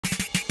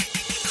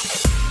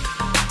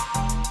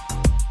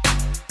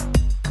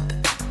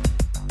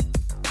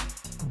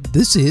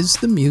This is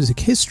the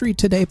Music History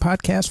Today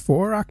podcast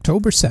for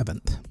October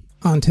 7th.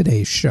 On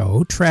today's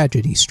show,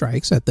 tragedy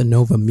strikes at the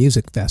Nova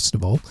Music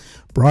Festival,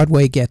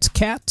 Broadway gets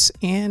cats,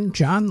 and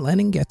John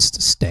Lennon gets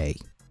to stay.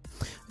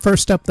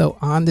 First up, though,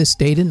 on this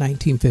date in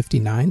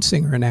 1959,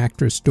 singer and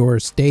actress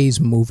Doris Day's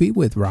movie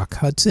with Rock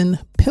Hudson,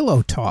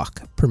 Pillow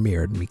Talk,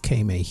 premiered and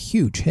became a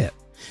huge hit.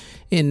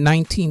 In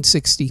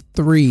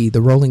 1963,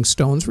 the Rolling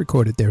Stones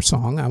recorded their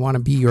song, I Want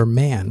to Be Your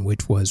Man,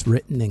 which was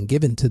written and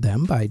given to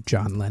them by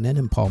John Lennon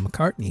and Paul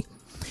McCartney.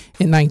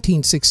 In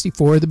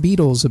 1964, the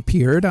Beatles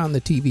appeared on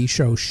the TV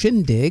show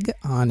Shindig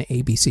on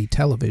ABC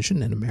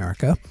television in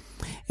America.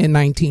 In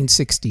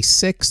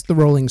 1966, the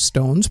Rolling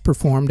Stones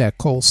performed at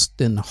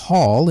Colston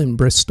Hall in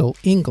Bristol,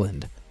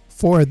 England.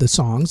 4 of the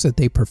songs that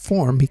they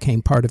performed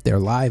became part of their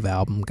live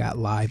album, Got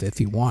Live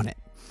If You Want It.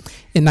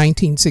 In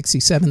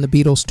 1967, the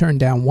Beatles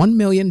turned down $1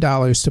 million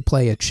to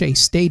play at Shea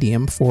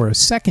Stadium for a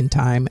second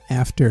time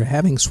after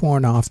having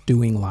sworn off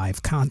doing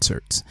live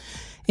concerts.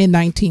 In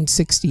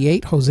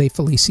 1968, Jose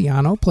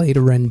Feliciano played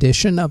a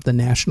rendition of the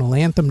national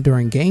anthem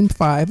during Game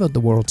 5 of the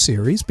World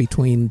Series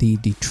between the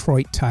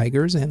Detroit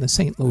Tigers and the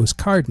St. Louis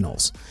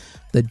Cardinals.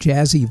 The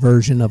jazzy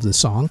version of the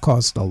song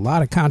caused a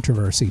lot of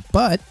controversy,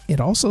 but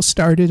it also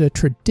started a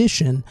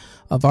tradition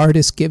of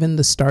artists giving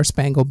the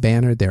Star-Spangled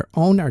Banner their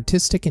own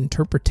artistic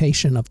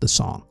interpretation of the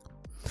song.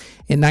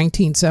 In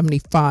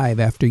 1975,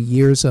 after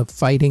years of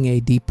fighting a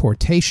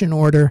deportation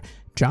order,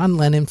 John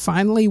Lennon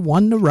finally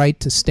won the right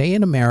to stay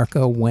in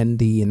America when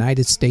the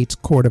United States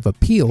Court of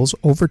Appeals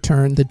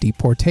overturned the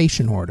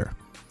deportation order.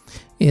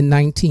 In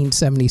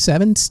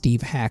 1977,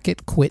 Steve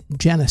Hackett quit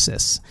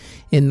Genesis.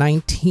 In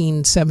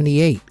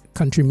 1978,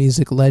 country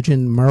music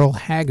legend Merle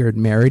Haggard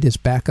married his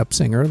backup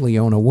singer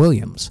Leona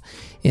Williams.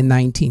 In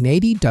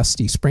 1980,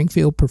 Dusty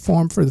Springfield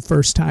performed for the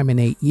first time in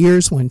 8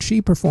 years when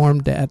she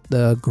performed at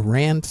the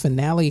Grand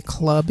Finale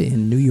Club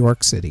in New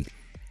York City.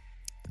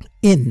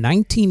 In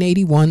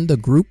 1981, the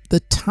group The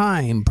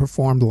Time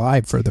performed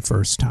live for the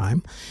first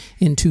time.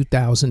 In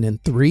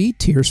 2003,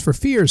 Tears for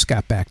Fears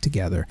got back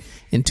together.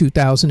 In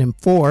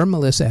 2004,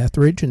 Melissa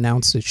Etheridge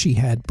announced that she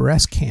had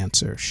breast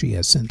cancer. She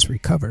has since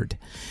recovered.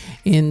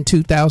 In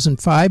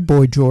 2005,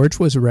 Boy George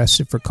was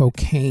arrested for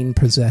cocaine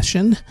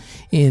possession.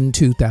 In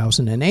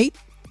 2008,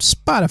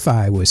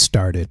 Spotify was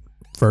started,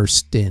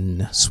 first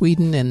in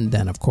Sweden and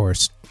then, of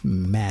course,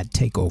 mad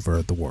takeover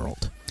of the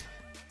world.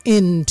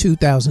 In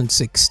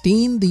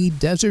 2016, the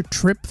Desert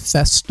Trip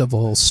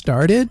Festival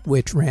started,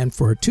 which ran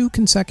for 2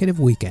 consecutive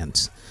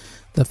weekends.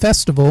 The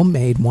festival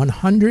made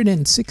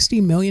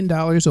 $160 million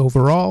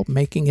overall,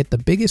 making it the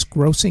biggest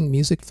grossing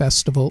music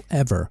festival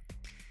ever,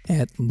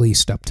 at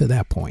least up to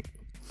that point.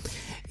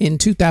 In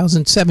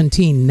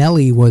 2017,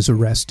 Nelly was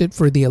arrested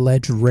for the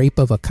alleged rape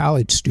of a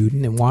college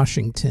student in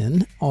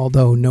Washington,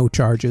 although no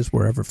charges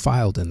were ever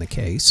filed in the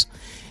case.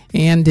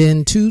 And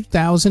in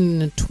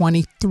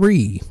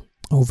 2023,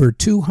 over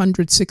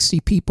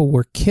 260 people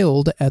were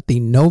killed at the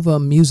Nova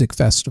Music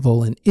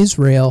Festival in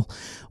Israel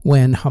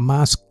when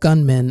Hamas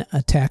gunmen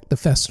attacked the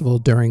festival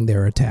during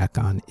their attack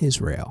on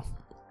Israel.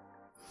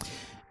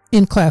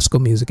 In classical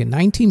music, in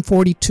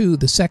 1942,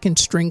 the Second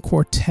String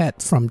Quartet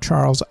from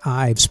Charles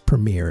Ives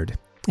premiered.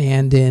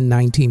 And in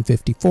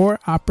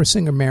 1954, opera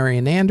singer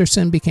Marian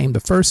Anderson became the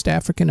first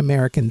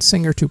African-American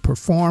singer to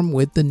perform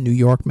with the New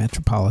York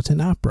Metropolitan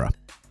Opera.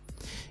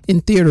 In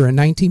theater, in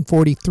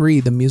 1943,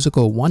 the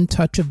musical One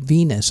Touch of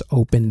Venus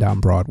opened on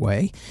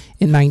Broadway.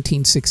 In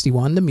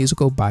 1961, the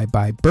musical Bye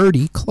Bye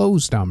Birdie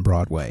closed on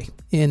Broadway.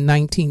 In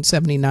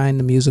 1979,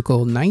 the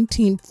musical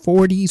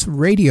 1940s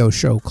Radio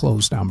Show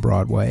closed on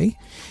Broadway.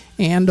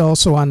 And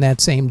also on that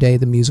same day,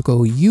 the musical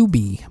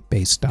Eubie,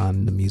 based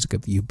on the music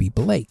of Eubie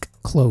Blake,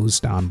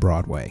 closed on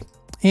Broadway.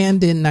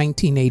 And in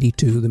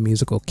 1982, the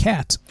musical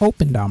Cats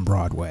opened on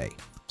Broadway,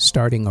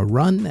 starting a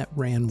run that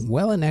ran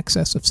well in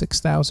excess of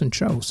 6,000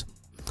 shows.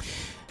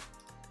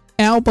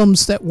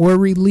 Albums that were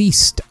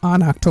released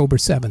on October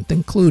 7th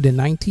include in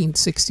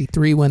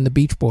 1963 when the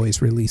Beach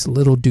Boys released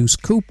Little Deuce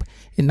Coupe.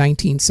 In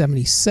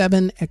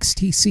 1977,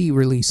 XTC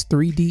released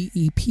 3D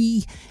EP.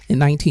 In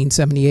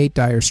 1978,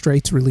 Dire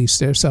Straits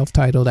released their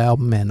self-titled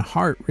album, and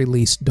Heart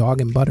released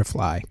Dog and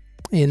Butterfly.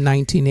 In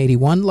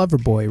 1981,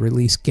 Loverboy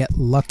released Get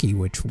Lucky,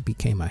 which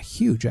became a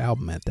huge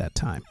album at that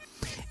time.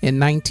 In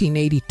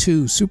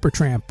 1982,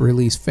 Supertramp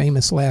released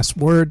Famous Last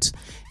Words.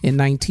 In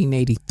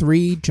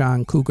 1983,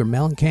 John Cougar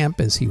Mellencamp,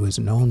 as he was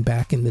known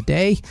back in the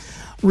day,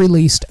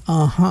 released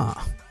Uh-huh.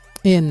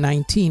 In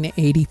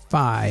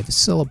 1985,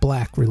 Cilla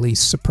Black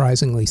released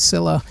Surprisingly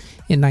Cilla.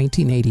 In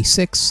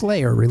 1986,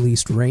 Slayer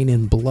released Rain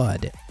in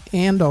Blood.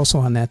 And also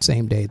on that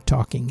same day,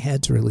 Talking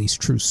Heads released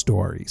True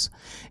Stories.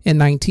 In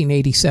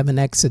 1987,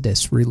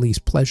 Exodus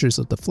released Pleasures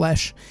of the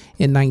Flesh.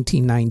 In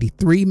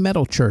 1993,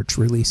 Metal Church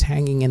released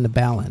Hanging in the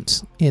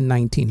Balance. In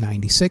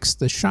 1996,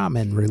 The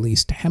Shaman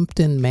released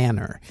Hempton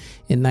Manor.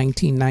 In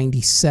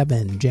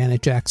 1997,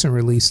 Janet Jackson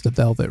released The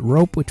Velvet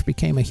Rope, which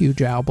became a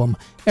huge album.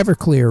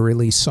 Everclear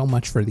released So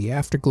Much for the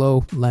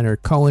Afterglow.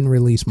 Leonard Cohen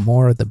released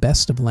More of the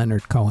Best of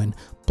Leonard Cohen.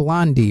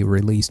 Blondie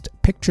released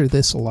Picture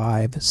This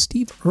Live.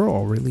 Steve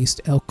Earle released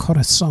El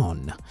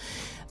Corazon.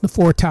 The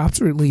Four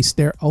Tops released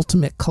their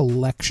Ultimate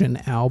Collection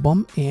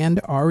album, and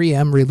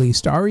REM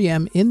released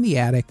REM in the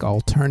Attic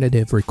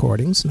Alternative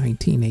Recordings,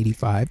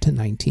 1985 to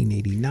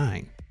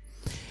 1989.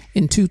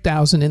 In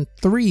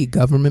 2003,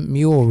 Government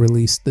Mule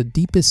released The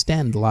Deepest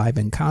End live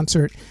in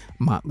concert.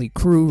 Motley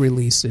Crue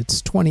released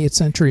its 20th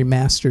Century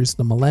Masters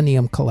The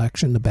Millennium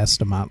Collection, The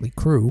Best of Motley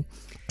Crue.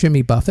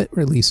 Jimmy Buffett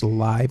released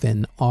Live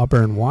in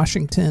Auburn,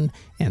 Washington,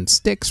 and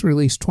Styx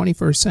released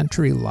 21st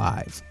Century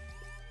Live.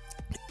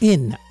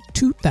 In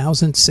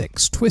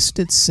 2006,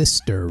 Twisted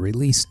Sister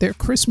released their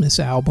Christmas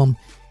album.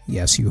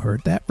 Yes, you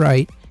heard that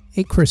right,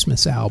 a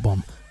Christmas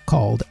album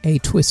called A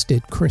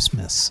Twisted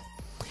Christmas.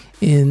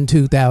 In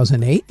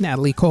 2008,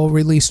 Natalie Cole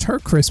released her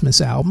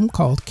Christmas album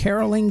called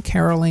Caroling,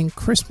 Caroling,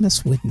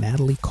 Christmas with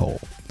Natalie Cole.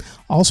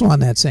 Also on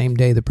that same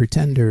day, The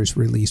Pretenders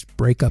released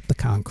Break Up the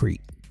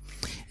Concrete.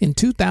 In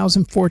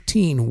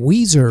 2014,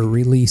 Weezer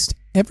released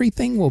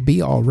Everything Will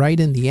Be Alright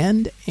in the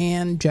End,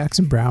 and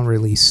Jackson Browne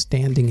released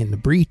Standing in the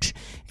Breach,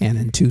 and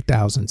in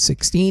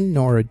 2016,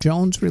 Norah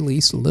Jones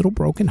released Little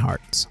Broken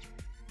Hearts.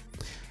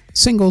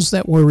 Singles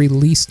that were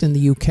released in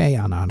the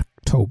UK on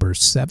October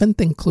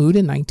 7th include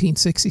in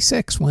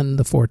 1966 when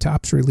the Four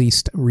Tops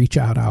released Reach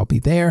Out, I'll Be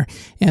There,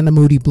 and the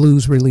Moody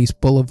Blues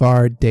released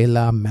Boulevard de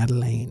la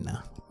Madeleine.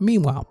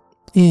 Meanwhile,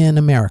 in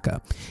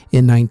America,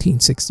 in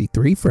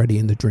 1963, Freddie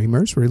and the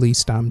Dreamers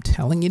released I'm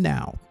Telling You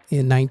Now.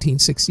 In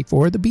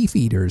 1964, the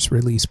Beefeaters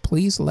released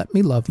Please Let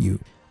Me Love You.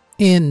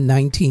 In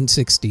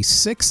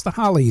 1966, the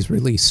Hollies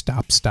released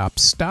Stop, Stop,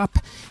 Stop.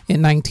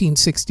 In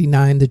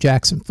 1969, the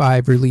Jackson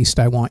 5 released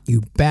I Want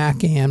You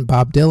Back, and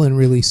Bob Dylan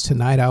released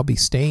Tonight I'll Be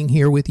Staying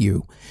Here With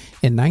You.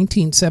 In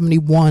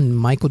 1971,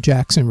 Michael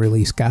Jackson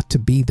released Got to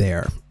Be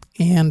There.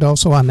 And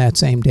also on that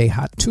same day,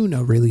 Hot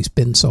Tuna released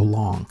Been So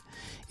Long.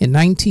 In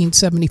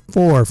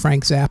 1974,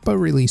 Frank Zappa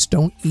released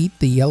Don't Eat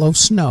the Yellow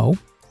Snow.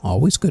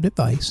 Always good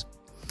advice.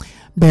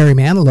 Barry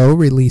Manilow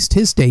released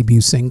his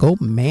debut single,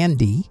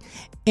 Mandy,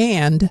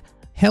 and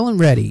Helen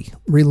Reddy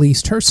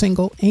released her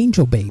single,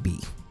 Angel Baby.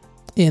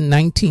 In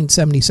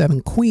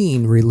 1977,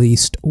 Queen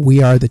released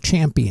We Are the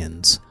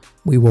Champions.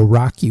 We Will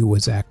Rock You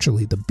was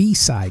actually the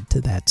B-side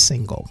to that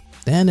single.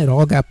 Then it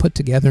all got put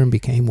together and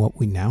became what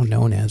we now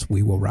know as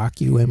We Will Rock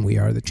You and We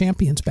Are the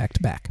Champions back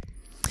to back.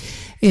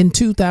 In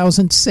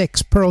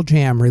 2006, Pearl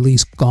Jam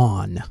released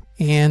Gone.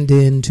 And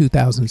in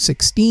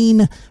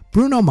 2016,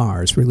 Bruno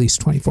Mars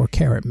released 24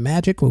 Karat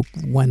Magic, which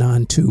went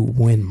on to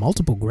win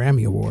multiple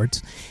Grammy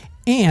Awards.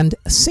 And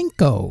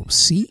Cinco,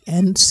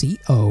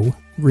 C-N-C-O,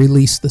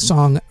 released the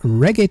song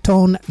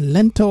Reggaeton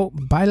Lento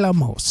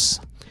Bailamos.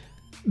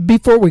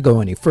 Before we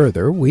go any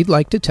further, we'd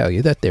like to tell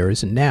you that there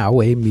is now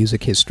a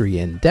Music History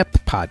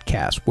In-Depth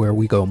podcast where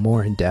we go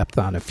more in-depth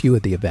on a few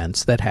of the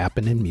events that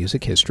happen in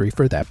music history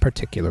for that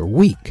particular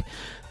week.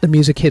 The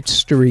Music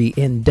History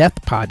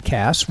In-Depth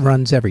podcast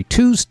runs every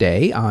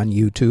Tuesday on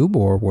YouTube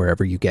or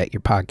wherever you get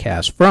your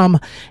podcasts from,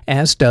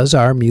 as does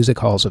our Music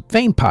Halls of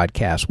Fame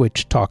podcast,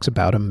 which talks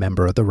about a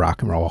member of the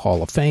Rock and Roll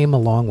Hall of Fame,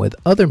 along with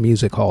other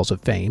Music Halls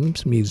of Fame,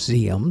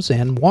 museums,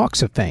 and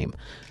walks of fame.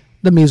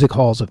 The Music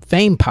Halls of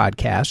Fame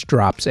podcast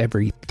drops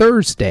every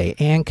Thursday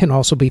and can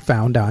also be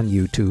found on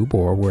YouTube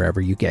or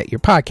wherever you get your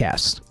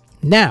podcasts.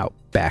 Now,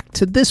 back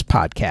to this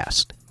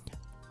podcast.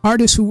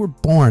 Artists who were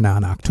born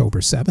on October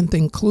 7th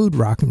include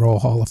Rock and Roll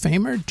Hall of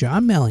Famer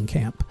John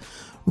Mellencamp,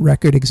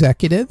 record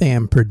executive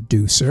and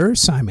producer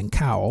Simon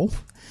Cowell,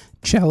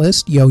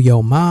 cellist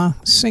Yo-Yo Ma,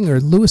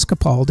 singer Louis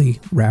Capaldi,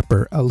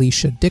 rapper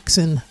Alicia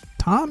Dixon,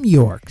 Tom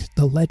York,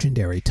 the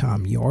legendary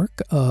Tom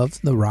York of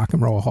the Rock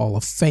and Roll Hall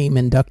of Fame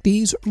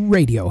inductees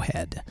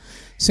Radiohead,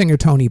 singer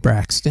Toni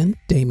Braxton,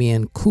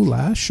 Damian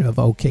Kulash of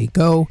OK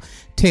Go,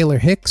 Taylor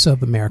Hicks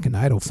of American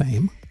Idol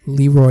fame,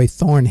 Leroy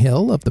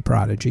Thornhill of The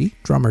Prodigy,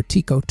 drummer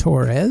Tico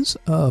Torres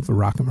of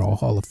Rock and Roll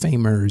Hall of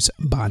Famers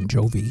Bon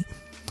Jovi,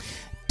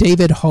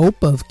 David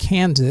Hope of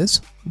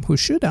Kansas, who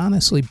should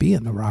honestly be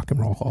in the Rock and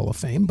Roll Hall of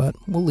Fame, but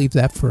we'll leave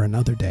that for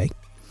another day,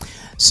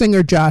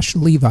 singer Josh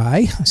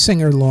Levi,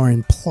 singer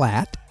Lauren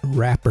Platt,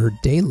 rapper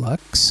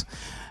Deluxe,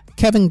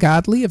 Kevin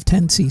Godley of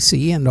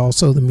 10cc and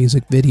also the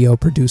music video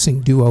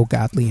producing duo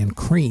Godley and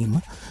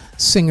Cream,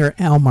 singer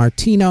Al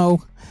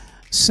Martino,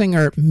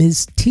 singer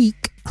Ms.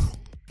 Teak,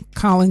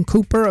 Colin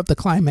Cooper of the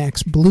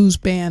Climax Blues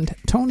Band,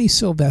 Tony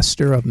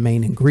Sylvester of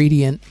Main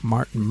Ingredient,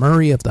 Martin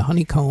Murray of the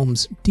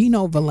Honeycombs,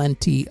 Dino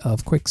Valenti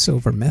of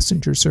Quicksilver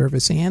Messenger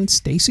Service, and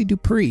Stacey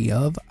Dupree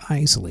of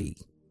Isley.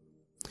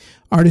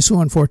 Artists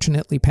who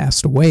unfortunately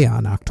passed away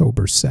on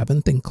October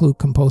 7th include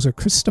composer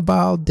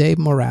Cristobal de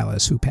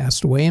Morales, who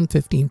passed away in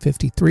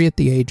 1553 at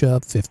the age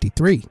of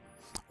 53.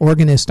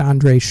 Organist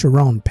André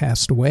Chiron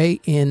passed away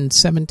in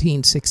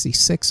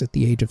 1766 at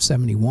the age of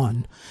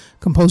 71.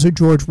 Composer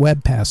George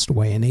Webb passed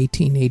away in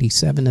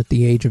 1887 at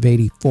the age of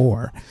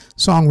 84.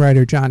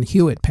 Songwriter John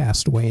Hewitt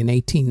passed away in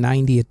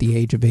 1890 at the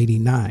age of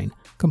 89.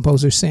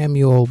 Composer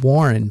Samuel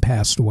Warren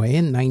passed away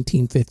in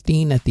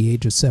 1915 at the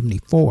age of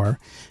 74.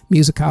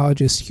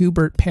 Musicologist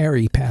Hubert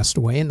Parry passed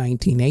away in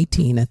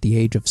 1918 at the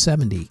age of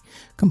 70.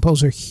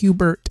 Composer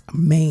Hubert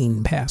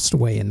Main passed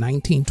away in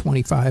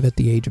 1925 at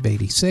the age of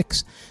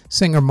 86.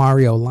 Singer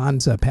Mario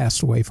Lanza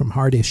passed away from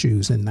heart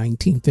issues in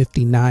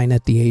 1959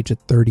 at the age of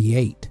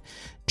 38.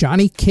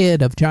 Johnny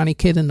Kidd of Johnny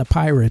Kidd and the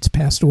Pirates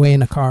passed away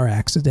in a car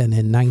accident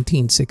in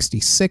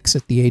 1966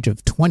 at the age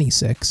of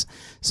 26.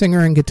 Singer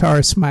and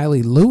guitarist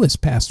Smiley Lewis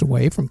passed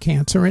away from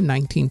cancer in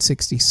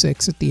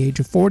 1966 at the age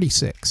of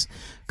 46.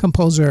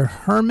 Composer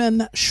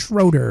Herman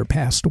Schroeder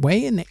passed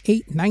away in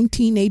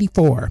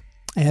 1984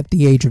 at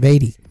the age of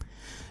 80.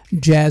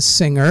 Jazz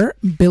singer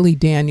Billy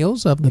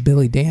Daniels of The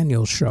Billy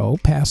Daniels Show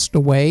passed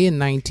away in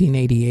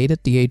 1988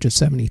 at the age of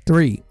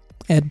 73.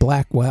 Ed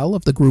Blackwell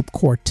of the group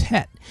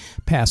Quartet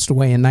passed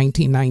away in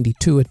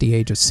 1992 at the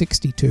age of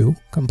 62.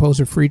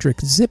 Composer Friedrich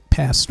Zipp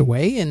passed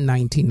away in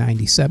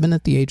 1997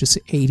 at the age of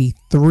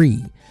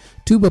 83.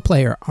 Tuba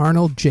player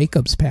Arnold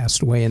Jacobs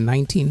passed away in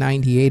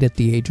 1998 at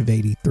the age of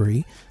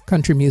 83.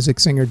 Country music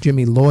singer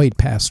Jimmy Lloyd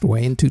passed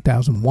away in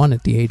 2001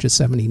 at the age of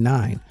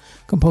 79.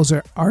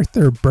 Composer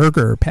Arthur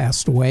Berger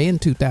passed away in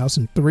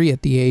 2003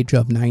 at the age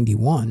of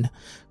 91.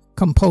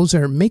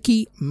 Composer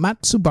Miki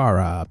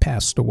Matsubara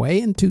passed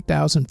away in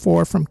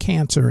 2004 from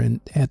cancer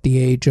at the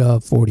age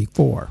of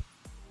 44.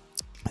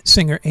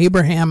 Singer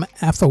Abraham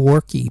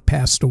Afewerki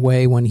passed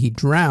away when he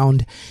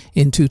drowned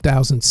in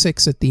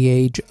 2006 at the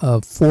age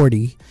of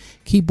 40.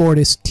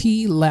 Keyboardist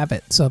T.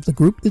 Lavitz of the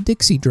group The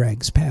Dixie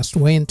Dregs passed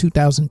away in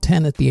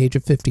 2010 at the age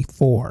of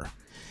 54.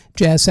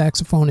 Jazz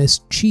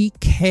saxophonist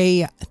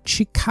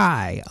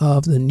Chikai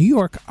of the New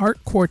York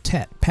Art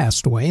Quartet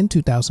passed away in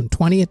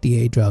 2020 at the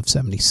age of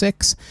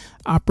 76.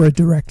 Opera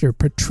director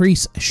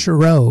Patrice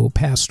Chereau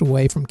passed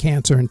away from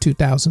cancer in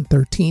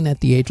 2013 at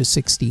the age of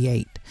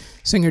 68.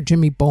 Singer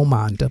Jimmy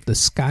Beaumont of the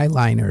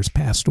Skyliners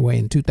passed away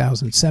in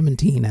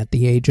 2017 at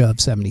the age of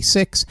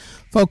 76.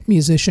 Folk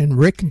musician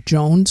Rick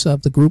Jones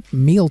of the group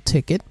Meal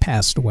Ticket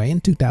passed away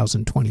in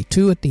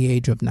 2022 at the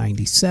age of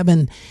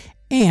 97.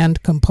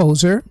 And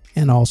composer,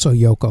 and also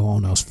Yoko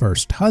Ono's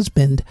first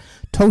husband,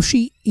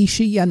 Toshi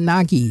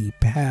Ishiyanagi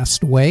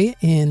passed away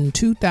in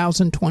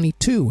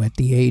 2022 at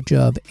the age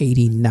of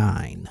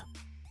 89.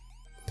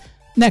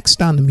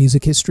 Next on the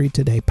Music History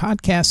Today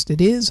podcast,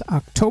 it is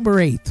October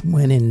 8th,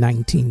 when in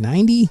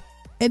 1990,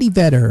 Eddie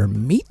Vedder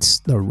meets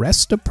the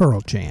rest of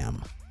Pearl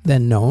Jam,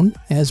 then known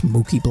as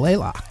Mookie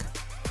Blaylock.